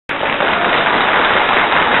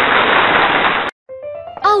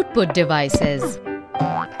Output devices.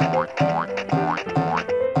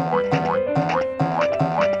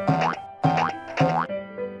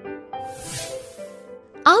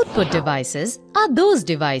 Output devices are those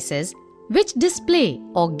devices which display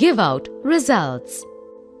or give out results.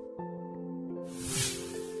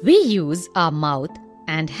 We use our mouth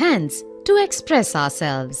and hands to express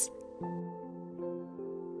ourselves.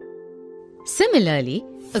 Similarly,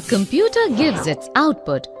 a computer gives its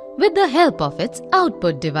output with the help of its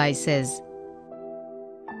output devices.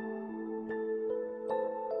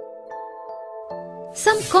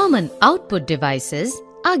 Some common output devices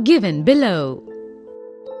are given below.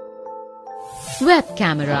 Web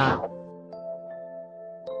camera.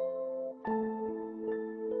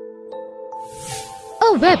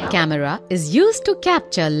 A web camera is used to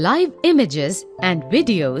capture live images and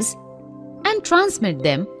videos and transmit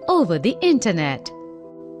them over the internet.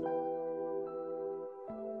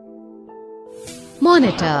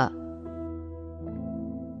 Monitor.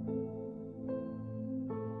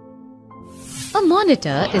 A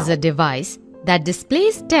monitor is a device that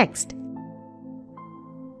displays text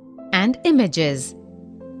and images.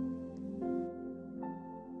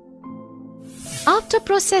 After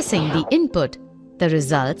processing the input, the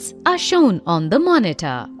results are shown on the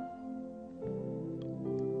monitor.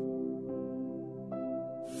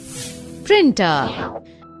 Printer.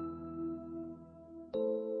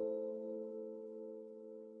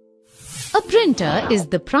 A printer is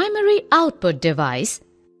the primary output device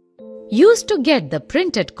used to get the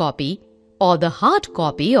printed copy or the hard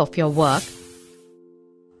copy of your work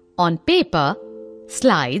on paper,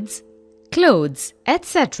 slides, clothes,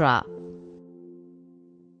 etc.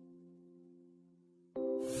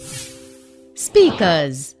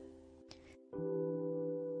 Speakers.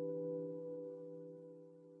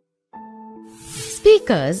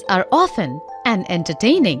 Speakers are often an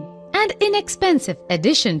entertaining and inexpensive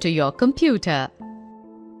addition to your computer.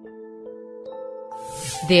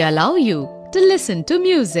 They allow you to listen to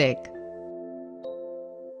music.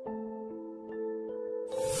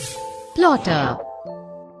 Plotter.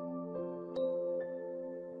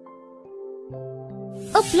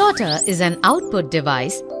 A plotter is an output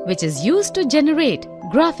device which is used to generate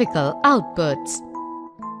graphical outputs.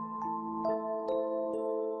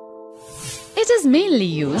 It is mainly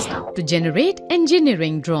used to generate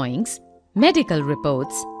engineering drawings, medical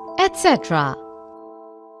reports, etc.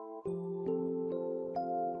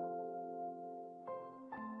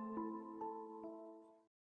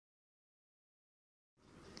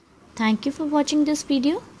 Thank you for watching this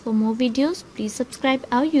video. For more videos, please subscribe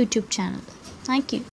our YouTube channel. Thank you.